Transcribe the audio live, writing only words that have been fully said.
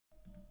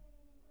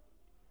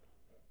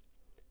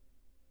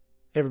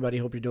Hey everybody,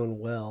 hope you're doing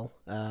well.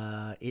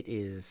 It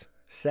is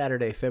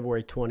Saturday,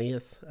 February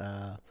 20th.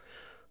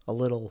 A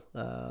little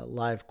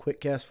live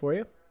quickcast for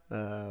you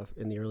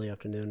in the early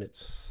afternoon.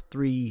 It's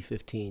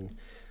 3:15.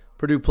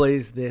 Purdue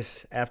plays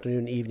this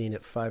afternoon, evening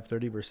at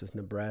 5:30 versus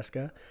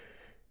Nebraska.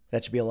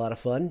 That should be a lot of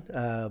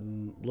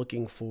fun.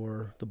 Looking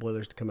for the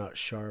Boilers to come out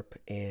sharp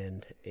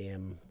and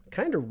am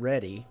kind of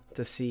ready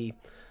to see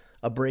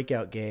a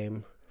breakout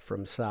game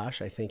from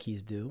Sash. I think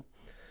he's due.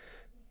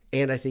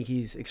 And I think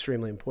he's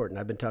extremely important.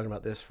 I've been talking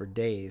about this for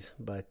days,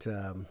 but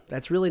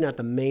that's really not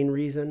the main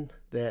reason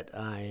that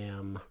I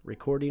am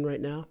recording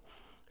right now.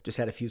 Just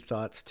had a few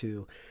thoughts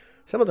to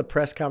some of the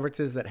press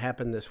conferences that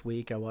happened this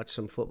week. I watched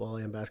some football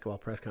and basketball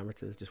press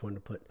conferences. Just wanted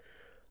to put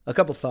a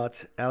couple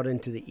thoughts out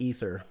into the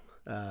ether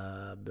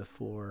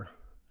before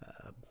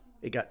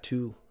it got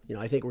too,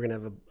 I think we're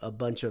going to have a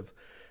bunch of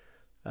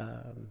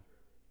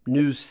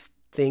news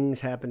things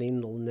happening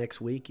the next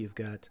week. You've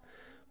got,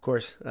 of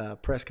course,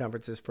 press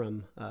conferences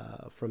from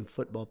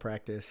football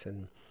practice,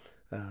 and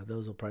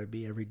those will probably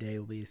be every day.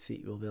 We'll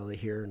be able to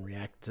hear and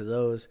react to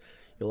those.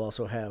 You'll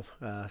also have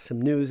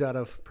some news out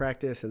of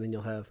practice, and then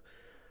you'll have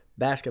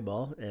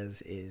basketball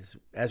as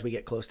we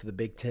get close to the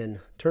Big Ten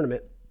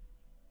tournament.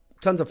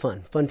 Tons of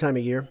fun time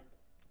of year,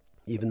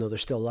 even though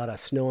there's still a lot of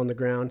snow on the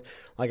ground.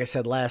 Like I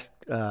said last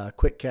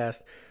quick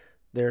cast,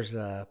 there's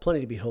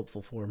plenty to be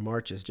hopeful for.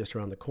 March is just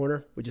around the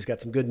corner. We just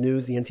got some good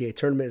news. The NCAA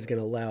tournament is going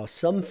to allow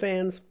some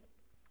fans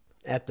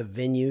at the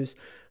venues.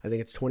 I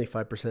think it's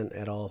 25%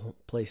 at all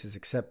places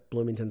except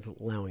Bloomington's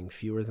allowing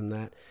fewer than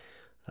that.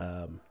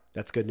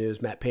 That's good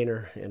news. Matt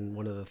Painter, and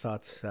one of the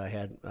thoughts I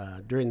had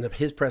during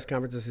his press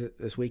conferences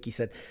this week, he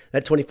said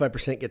that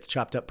 25% gets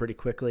chopped up pretty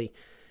quickly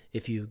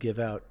if you give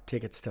out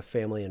tickets to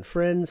family and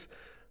friends.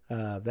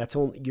 That's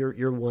only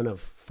you're one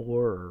of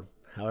four or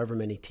however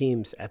many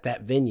teams at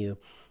that venue.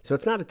 So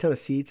it's not a ton of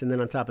seats. And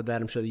then on top of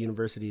that, I'm sure the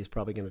university is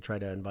probably going to try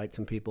to invite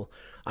some people.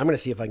 I'm going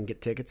to see if I can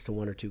get tickets to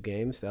one or two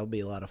games. That'll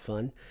be a lot of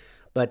fun.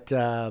 But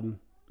the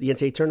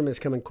NCAA tournament is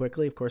coming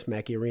quickly. Of course,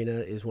 Mackey Arena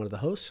is one of the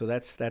hosts, so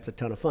that's a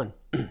ton of fun.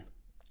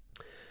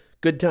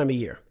 Good time of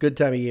year,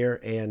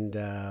 and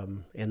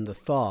the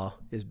thaw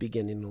is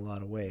beginning in a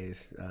lot of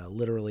ways,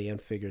 literally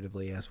and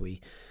figuratively, as we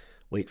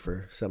wait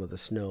for some of the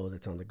snow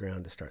that's on the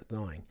ground to start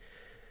thawing.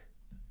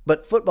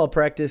 But football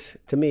practice,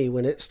 to me,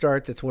 when it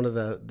starts, it's one of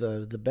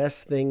the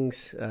best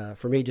things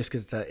for me, just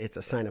because it's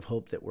a sign of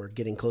hope that we're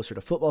getting closer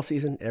to football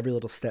season. Every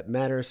little step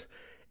matters,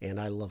 and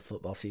I love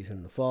football season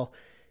in the fall.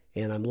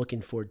 And I'm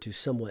looking forward to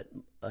somewhat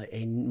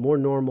a more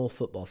normal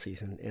football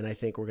season, and I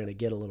think we're going to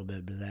get a little bit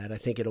of that. I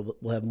think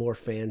we'll have more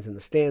fans in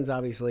the stands,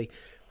 obviously,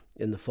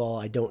 in the fall.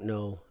 I don't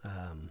know.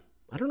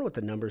 I don't know what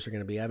the numbers are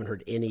going to be. I haven't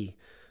heard any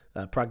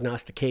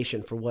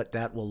prognostication for what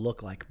that will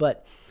look like,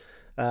 but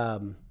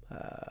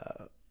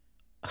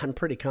I'm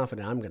pretty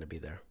confident I'm going to be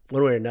there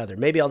one way or another.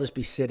 Maybe I'll just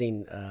be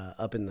sitting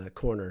up in the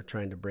corner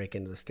trying to break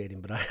into the stadium,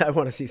 but I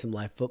want to see some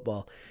live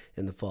football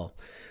in the fall.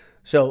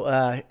 So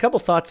a couple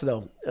thoughts,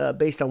 though,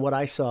 based on what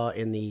I saw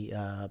in the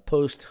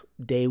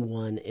post-day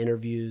one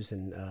interviews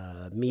and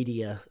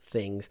media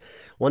things.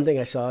 One thing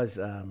I saw is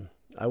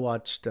I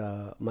watched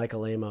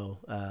Michael Amo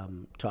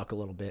talk a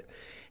little bit,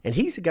 and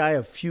he's a guy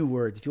of few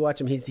words. If you watch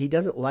him, he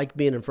doesn't like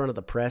being in front of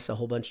the press a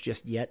whole bunch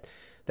just yet.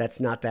 That's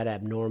not that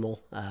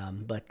abnormal,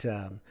 but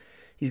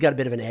he's got a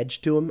bit of an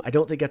edge to him. I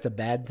don't think that's a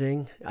bad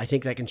thing. I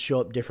think that can show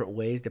up different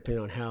ways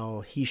depending on how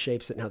he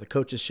shapes it and how the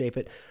coaches shape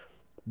it.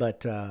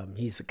 But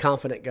he's a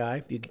confident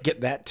guy. You can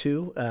get that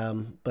too,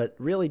 but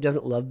really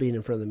doesn't love being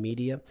in front of the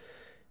media.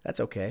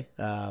 That's okay.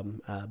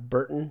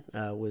 Burton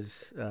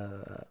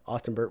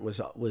Austin Burton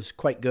was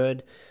quite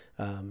good.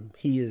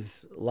 He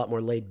is a lot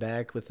more laid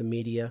back with the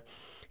media.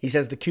 He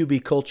says the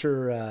QB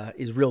culture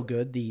is real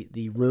good.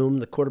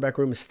 The quarterback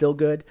room is still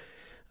good.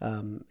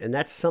 And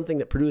that's something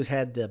that Purdue has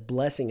had the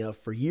blessing of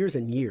for years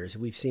and years.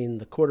 We've seen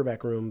the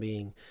quarterback room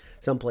being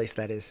someplace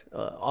that is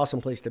an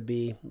awesome place to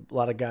be. A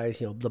lot of guys,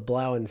 the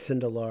Blau and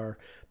Sindelar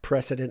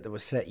precedent that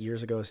was set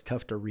years ago is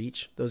tough to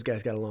reach. Those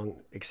guys got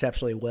along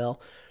exceptionally well.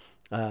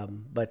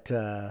 This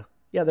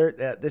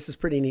is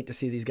pretty neat to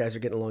see these guys are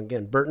getting along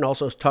again. Burton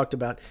also talked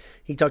about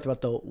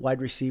the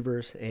wide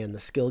receivers and the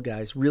skill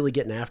guys really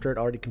getting after it,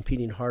 already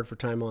competing hard for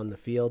time on the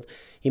field.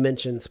 He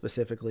mentioned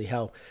specifically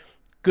how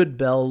good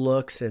Bell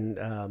looks and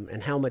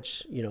how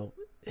much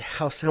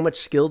how much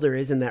skill there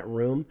is in that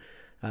room.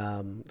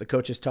 The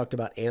coaches talked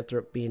about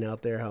Anthrop being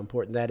out there, how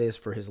important that is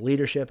for his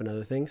leadership and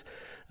other things.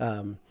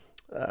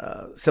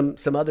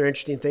 Some other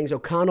interesting things.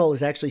 O'Connell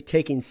is actually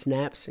taking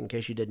snaps. In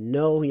case you didn't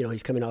know,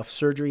 he's coming off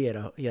surgery.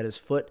 He had his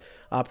foot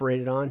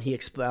operated on. He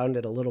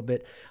expounded a little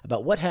bit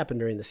about what happened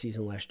during the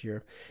season last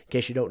year. In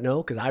case you don't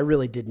know, because I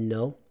really didn't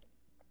know.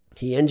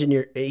 He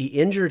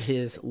injured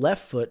his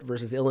left foot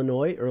versus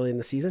Illinois early in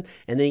the season,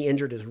 and then he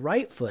injured his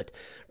right foot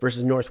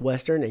versus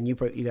Northwestern, and you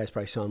guys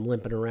probably saw him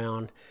limping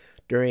around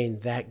during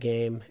that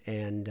game,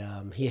 and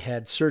he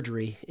had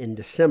surgery in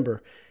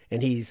December,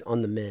 and he's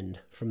on the mend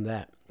from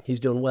that. He's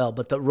doing well,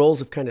 but the roles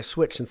have kind of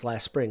switched since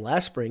last spring.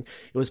 Last spring,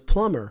 it was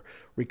Plummer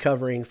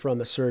recovering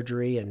from a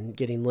surgery and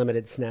getting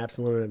limited snaps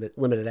and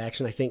limited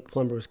action. I think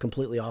Plummer was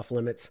completely off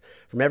limits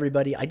from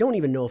everybody. I don't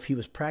even know if he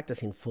was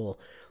practicing full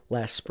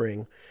last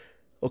spring.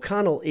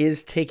 O'Connell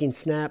is taking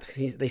snaps.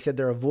 They said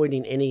they're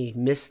avoiding any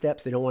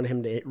missteps. They don't want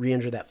him to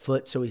re-injure that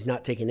foot, so he's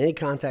not taking any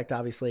contact,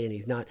 obviously, and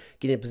he's not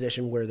getting in a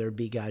position where there'd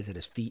be guys at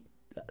his feet.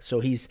 So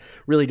he's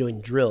really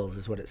doing drills,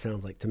 is what it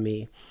sounds like to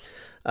me.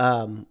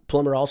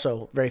 Plummer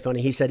also very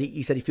funny. He said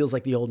he feels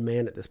like the old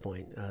man at this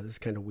point. This is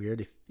kind of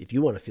weird. If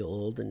you want to feel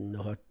old and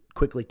know how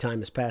quickly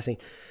time is passing,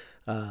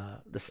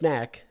 the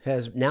snack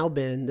has now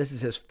been. This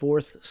is his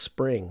 4th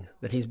spring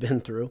that he's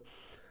been through,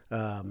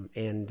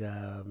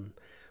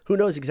 who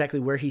knows exactly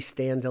where he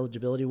stands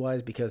eligibility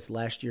wise, because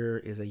last year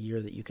is a year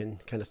that you can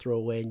kind of throw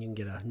away and you can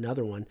get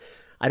another one.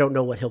 I don't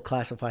know what he'll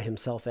classify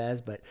himself as,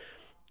 but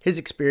his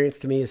experience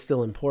to me is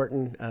still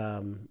important.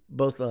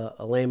 Both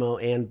Alemo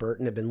and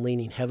Burton have been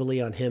leaning heavily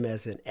on him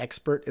as an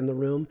expert in the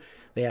room.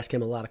 They ask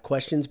him a lot of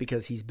questions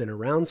because he's been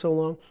around so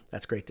long.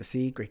 That's great to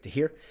see, great to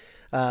hear.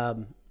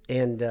 Of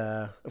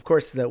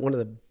course, one of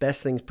the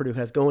best things Purdue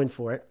has going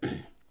for it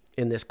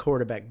in this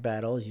quarterback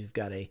battle, you've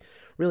got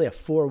really a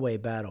 4-way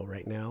battle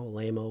right now,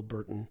 Alemo,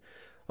 Burton,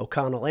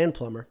 O'Connell, and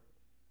Plummer,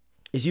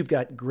 is you've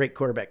got great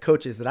quarterback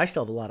coaches that I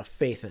still have a lot of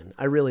faith in.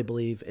 I really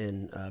believe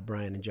in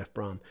Brian and Jeff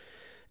Brom.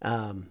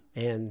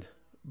 And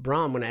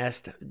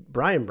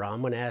Brian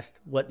Brom, when asked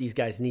what these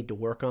guys need to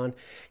work on,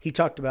 he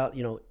talked about,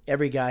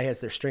 every guy has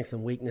their strengths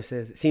and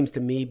weaknesses. It seems to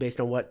me, based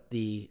on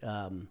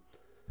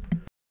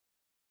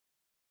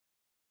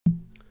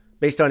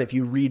if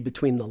you read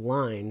between the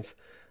lines,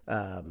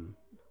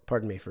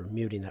 pardon me for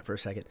muting that for a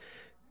second,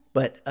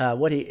 but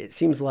it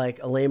seems like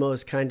Alemo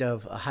is kind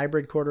of a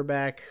hybrid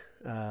quarterback,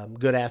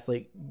 good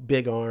athlete,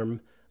 big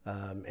arm.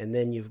 And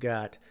then you've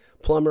got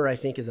Plummer, I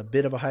think, is a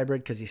bit of a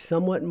hybrid because he's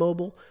somewhat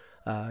mobile,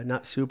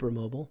 not super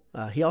mobile.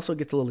 He also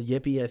gets a little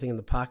yippy, I think, in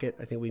the pocket.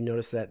 I think we've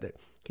noticed that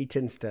he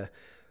tends to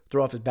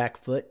throw off his back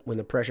foot when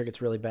the pressure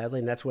gets really badly,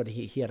 and that's what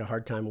he had a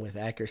hard time with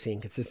accuracy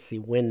and consistency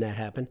when that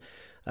happened.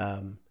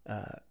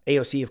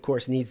 AOC, of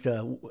course,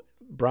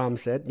 Brom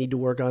said, need to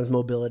work on his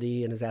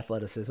mobility and his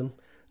athleticism,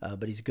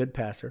 but he's a good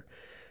passer.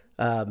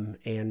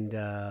 And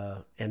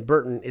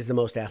Burton is the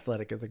most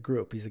athletic of the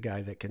group. He's a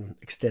guy that can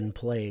extend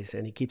plays,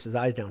 and he keeps his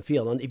eyes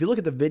downfield. And if you look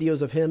at the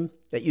videos of him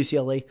at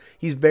UCLA,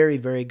 he's very,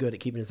 very good at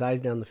keeping his eyes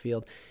down the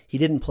field. He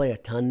didn't play a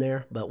ton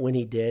there, but when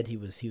he did, he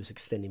was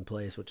extending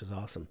plays, which is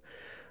awesome.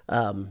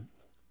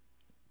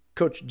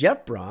 Coach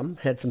Jeff Brom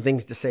had some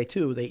things to say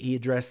too. He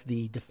addressed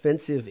the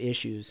defensive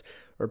issues,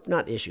 or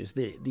not issues,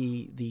 the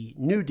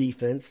new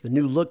defense, the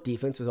new look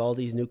defense with all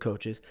these new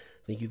coaches.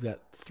 I think you've got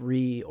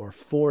 3 or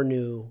 4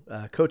 new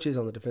coaches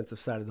on the defensive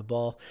side of the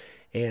ball,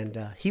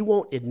 and he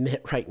won't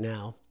admit right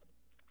now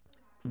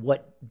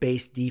what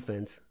base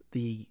defense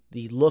the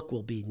look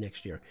will be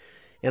next year.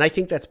 And I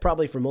think that's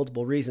probably for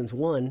multiple reasons.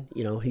 One,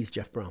 he's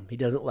Jeff Brom. He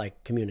doesn't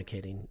like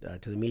communicating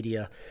to the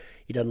media.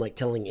 He doesn't like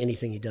telling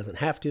anything he doesn't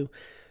have to.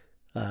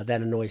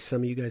 That annoys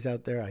some of you guys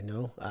out there, I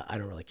know. I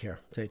don't really care.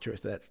 To tell you the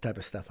truth, that type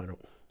of stuff, I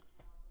don't.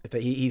 If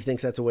he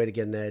thinks that's a way to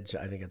get an edge,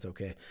 I think it's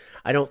okay.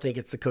 I don't think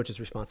it's the coach's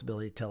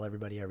responsibility to tell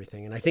everybody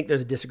everything. And I think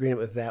there's a disagreement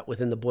with that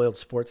within the Boiled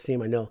Sports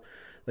team. I know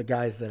the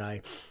guys that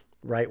I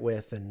write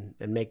with and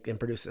make and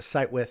produce a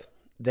site with,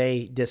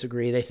 they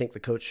disagree. They think the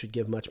coach should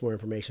give much more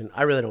information.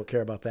 I really don't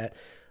care about that.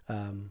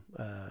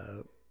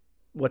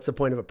 What's the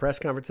point of a press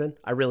conference then?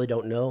 I really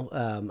don't know.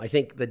 I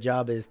think the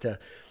job is to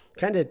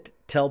kind of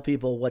tell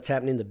people what's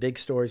happening, the big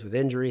stories with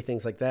injury,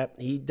 things like that.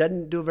 He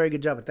doesn't do a very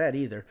good job at that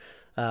either.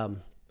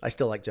 I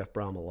still like Jeff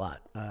Brom a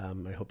lot.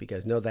 I hope you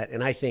guys know that.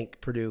 And I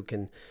think Purdue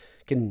can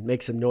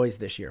make some noise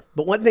this year.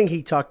 But one thing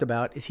he talked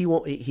about is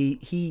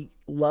he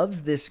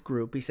loves this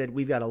group. He said,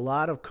 we've got a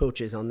lot of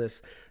coaches on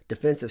this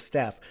defensive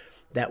staff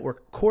that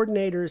were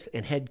coordinators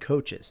and head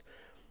coaches.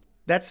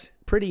 That's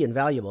pretty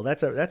invaluable.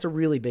 That's a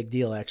really big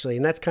deal, actually.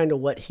 And that's kind of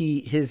what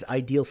his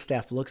ideal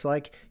staff looks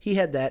like. He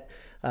had that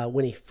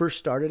when he first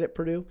started at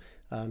Purdue.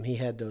 He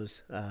had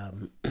those.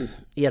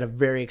 He had a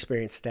very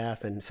experienced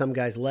staff, and some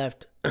guys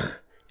left,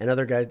 and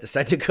other guys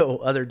decided to go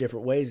other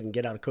different ways and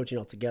get out of coaching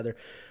altogether.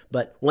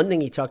 But one thing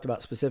he talked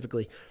about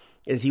specifically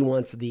is he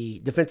wants the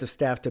defensive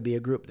staff to be a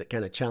group that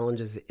kind of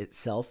challenges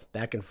itself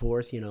back and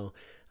forth. He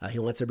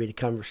wants everybody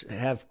to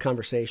have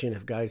conversation.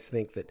 If guys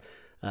think that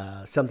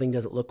something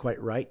doesn't look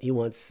quite right, he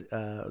wants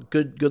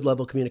good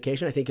level of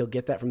communication. I think he'll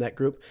get that from that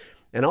group.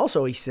 And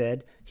also, he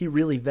said he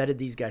really vetted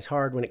these guys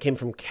hard when it came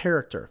from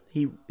character.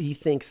 He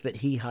thinks that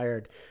he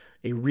hired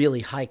a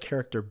really high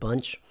character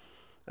bunch,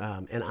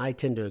 and I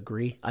tend to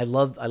agree. I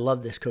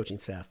love this coaching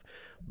staff,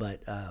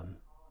 but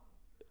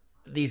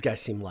these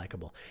guys seem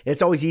likable.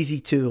 It's always easier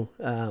to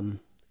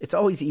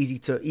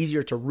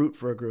root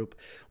for a group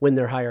when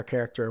they're higher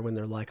character, when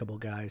they're likable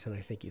guys, and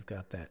I think you've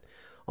got that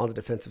on the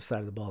defensive side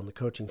of the ball and the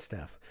coaching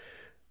staff.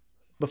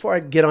 Before I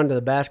get onto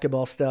the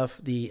basketball stuff,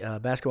 the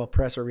basketball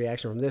presser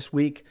reaction from this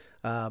week,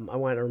 I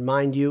want to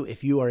remind you,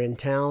 if you are in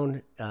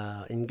town,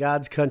 in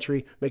God's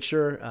country, make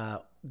sure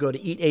go to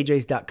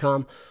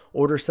eatajs.com,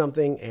 order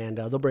something, and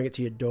they'll bring it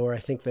to your door. I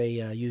think they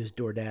use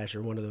DoorDash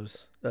or one of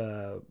those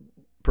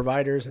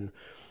providers, and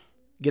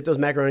get those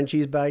macaroni and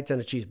cheese bites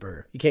and a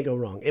cheeseburger. You can't go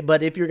wrong.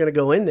 But if you're going to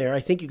go in there, I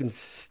think you can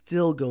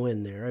still go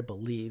in there, I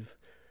believe.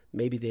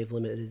 Maybe they've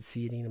limited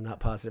seating. I'm not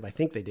positive. I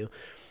think they do.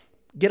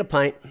 Get a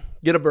pint,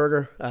 get a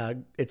burger.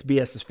 It's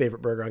BS's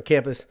favorite burger on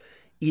campus.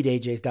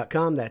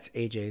 EatAJs.com. That's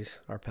AJ's,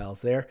 our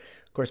pals there.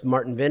 Of course,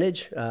 Martin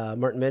Vintage.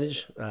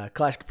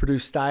 Classic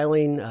produced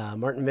styling.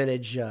 Martin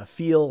Vintage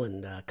feel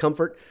and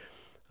comfort.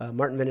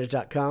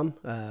 MartinVintage.com.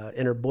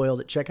 Enter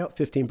Boiled at checkout,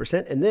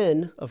 15%. And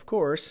then, of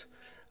course,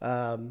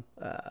 Gridiron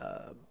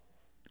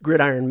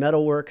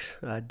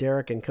Metalworks,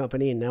 Derek and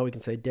company, and now we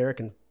can say Derek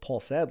and Paul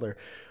Sadler.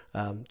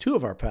 Two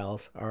of our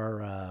pals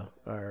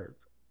are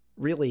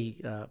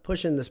really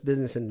pushing this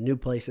business into new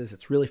places.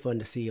 It's really fun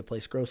to see a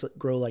place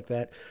grow like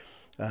that.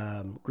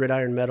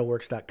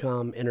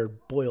 GridironMetalworks.com. Enter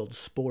Boiled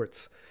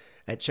Sports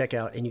at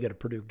checkout, and you get a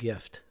Purdue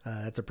gift.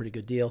 That's a pretty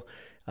good deal.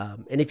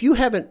 And if you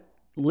haven't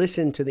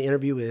listened to the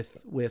interview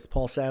with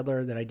Paul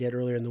Sadler that I did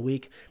earlier in the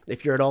week,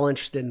 if you're at all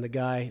interested in the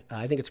guy,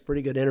 I think it's a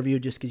pretty good interview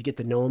just because you get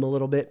to know him a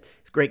little bit.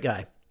 He's a great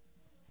guy.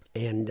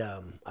 And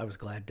I was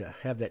glad to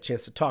have that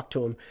chance to talk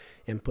to him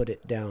and put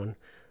it down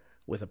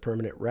with a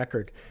permanent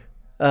record.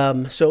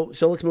 So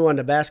let's move on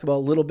to basketball. A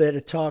little bit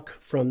of talk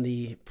from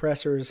the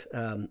pressers.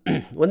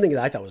 One thing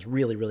that I thought was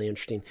really, really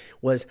interesting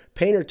was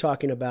Painter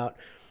talking about,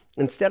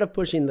 instead of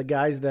pushing the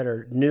guys that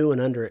are new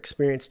and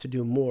underexperienced to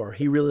do more,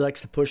 he really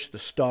likes to push the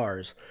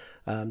stars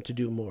to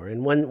do more.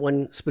 And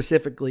one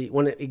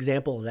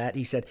example of that,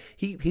 he said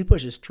he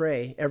pushes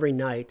Trey every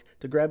night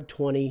to grab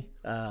 20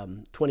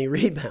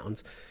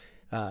 rebounds.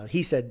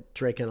 He said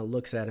Trey kind of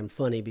looks at him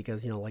funny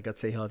because, like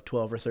let's say he'll have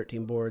 12 or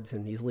 13 boards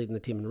and he's leading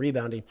the team in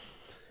rebounding.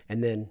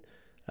 And then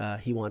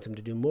he wants him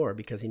to do more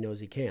because he knows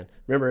he can.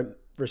 Remember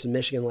versus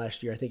Michigan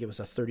last year, I think it was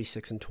a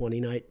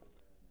 36-20 night.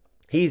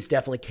 He's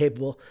definitely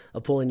capable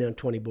of pulling down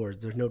 20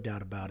 boards. There's no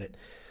doubt about it.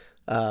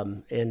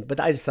 But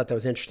I just thought that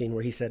was interesting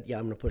where he said, yeah,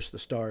 I'm going to push the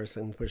stars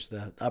and push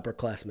the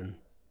upperclassmen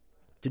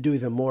to do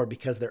even more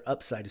because their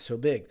upside is so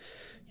big.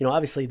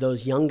 Obviously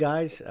those young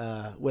guys,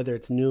 whether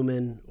it's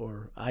Newman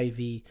or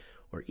Ivy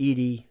or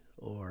Edey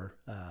or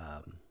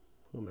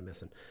who am I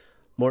missing?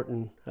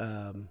 Morton,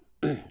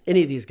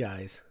 any of these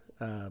guys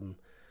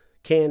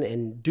can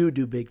and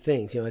do big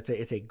things.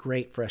 It's a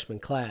great freshman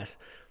class,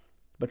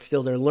 but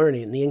still they're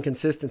learning. And the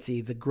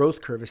inconsistency, the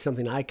growth curve is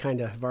something I kind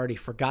of have already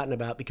forgotten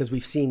about because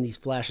we've seen these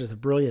flashes of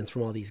brilliance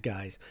from all these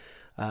guys.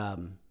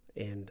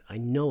 And I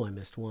know I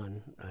missed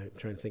one. I'm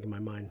trying to think in my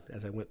mind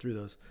as I went through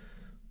those.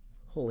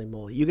 Holy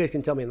moly. You guys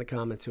can tell me in the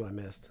comments who I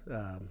missed.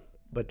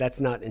 But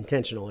that's not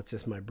intentional. It's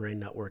just my brain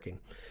not working,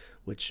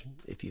 which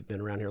if you've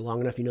been around here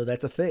long enough,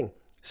 that's a thing.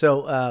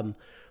 So,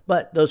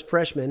 but those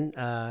freshmen,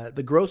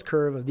 the growth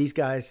curve of these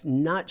guys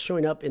not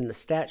showing up in the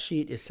stat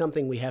sheet is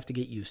something we have to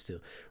get used to,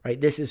 right?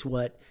 This is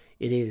what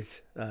it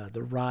is,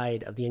 the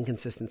ride of the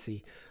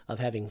inconsistency of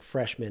having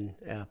freshmen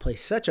play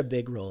such a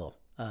big role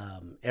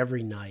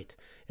every night,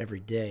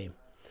 every day,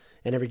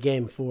 and every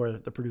game for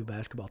the Purdue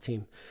basketball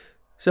team.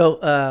 So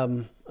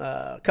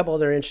a couple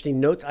other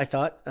interesting notes, I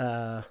thought.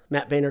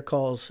 Matt Boehner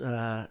calls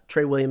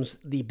Trey Williams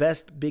the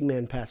best big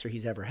man passer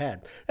he's ever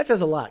had. That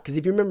says a lot because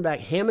if you remember back,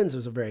 Hammonds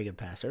was a very good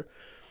passer.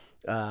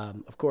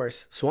 Of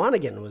course,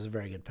 Swanigan was a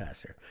very good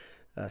passer.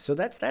 So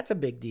that's a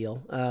big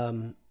deal.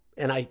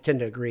 And I tend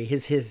to agree.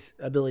 His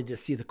ability to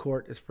see the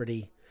court is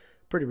pretty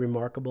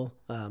remarkable.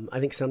 I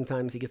think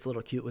sometimes he gets a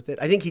little cute with it.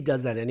 I think he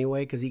does that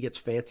anyway because he gets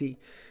fancy.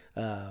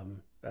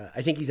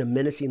 I think he's a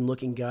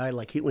menacing-looking guy.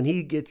 Like when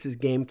he gets his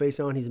game face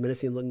on, he's a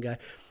menacing-looking guy.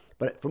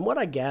 But from what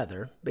I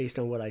gather, based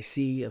on what I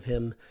see of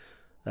him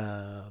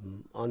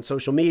on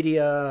social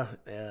media,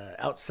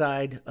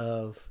 outside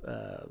of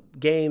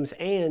games,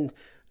 and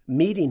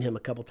meeting him a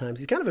couple times,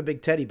 he's kind of a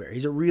big teddy bear.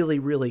 He's a really,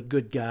 really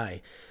good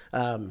guy.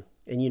 And,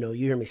 you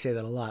hear me say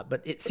that a lot,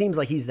 but it seems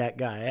like he's that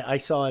guy. I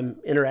saw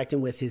him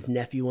interacting with his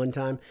nephew one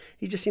time.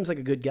 He just seems like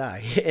a good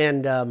guy.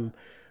 And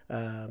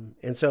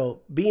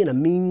so being a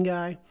mean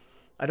guy,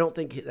 I don't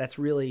think that's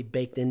really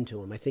baked into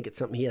him. I think it's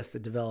something he has to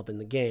develop in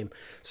the game.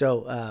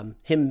 So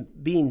him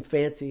being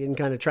fancy and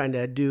kind of trying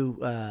to do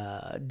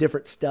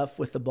different stuff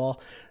with the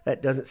ball,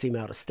 that doesn't seem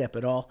out of step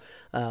at all.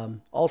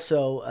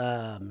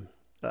 Also,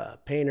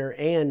 Painter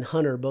and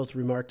Hunter both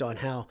remarked on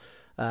how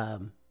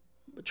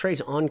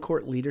Trey's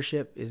on-court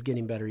leadership is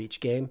getting better each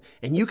game.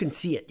 And you can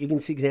see it. You can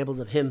see examples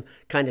of him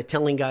kind of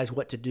telling guys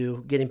what to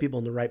do, getting people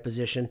in the right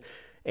position.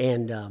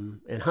 And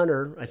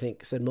Hunter, I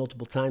think, said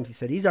multiple times, he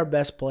said he's our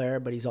best player,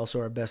 but he's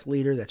also our best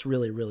leader. That's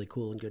really, really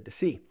cool and good to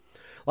see.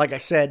 Like I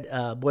said,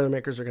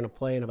 Boilermakers are going to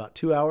play in about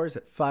 2 hours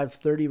at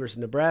 5:30 versus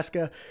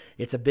Nebraska.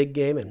 It's a big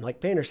game. And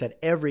like Painter said,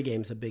 every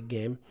game's a big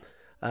game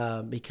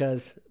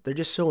because they're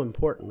just so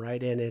important,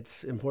 right? And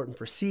it's important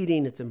for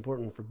seeding. It's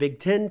important for Big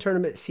Ten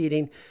tournament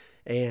seeding.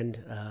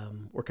 And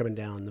we're coming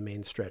down the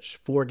main stretch.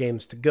 4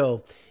 games to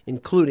go,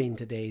 including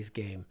today's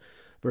game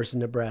versus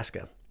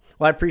Nebraska.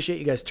 Well, I appreciate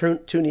you guys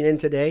tuning in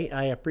today.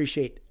 I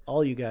appreciate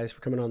all you guys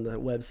for coming on the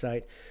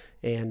website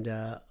and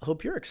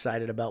hope you're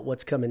excited about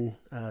what's coming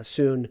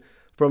soon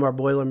from our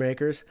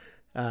Boilermakers.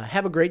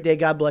 Have a great day.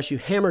 God bless you.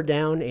 Hammer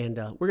down, and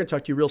we're going to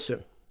talk to you real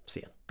soon.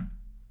 See ya.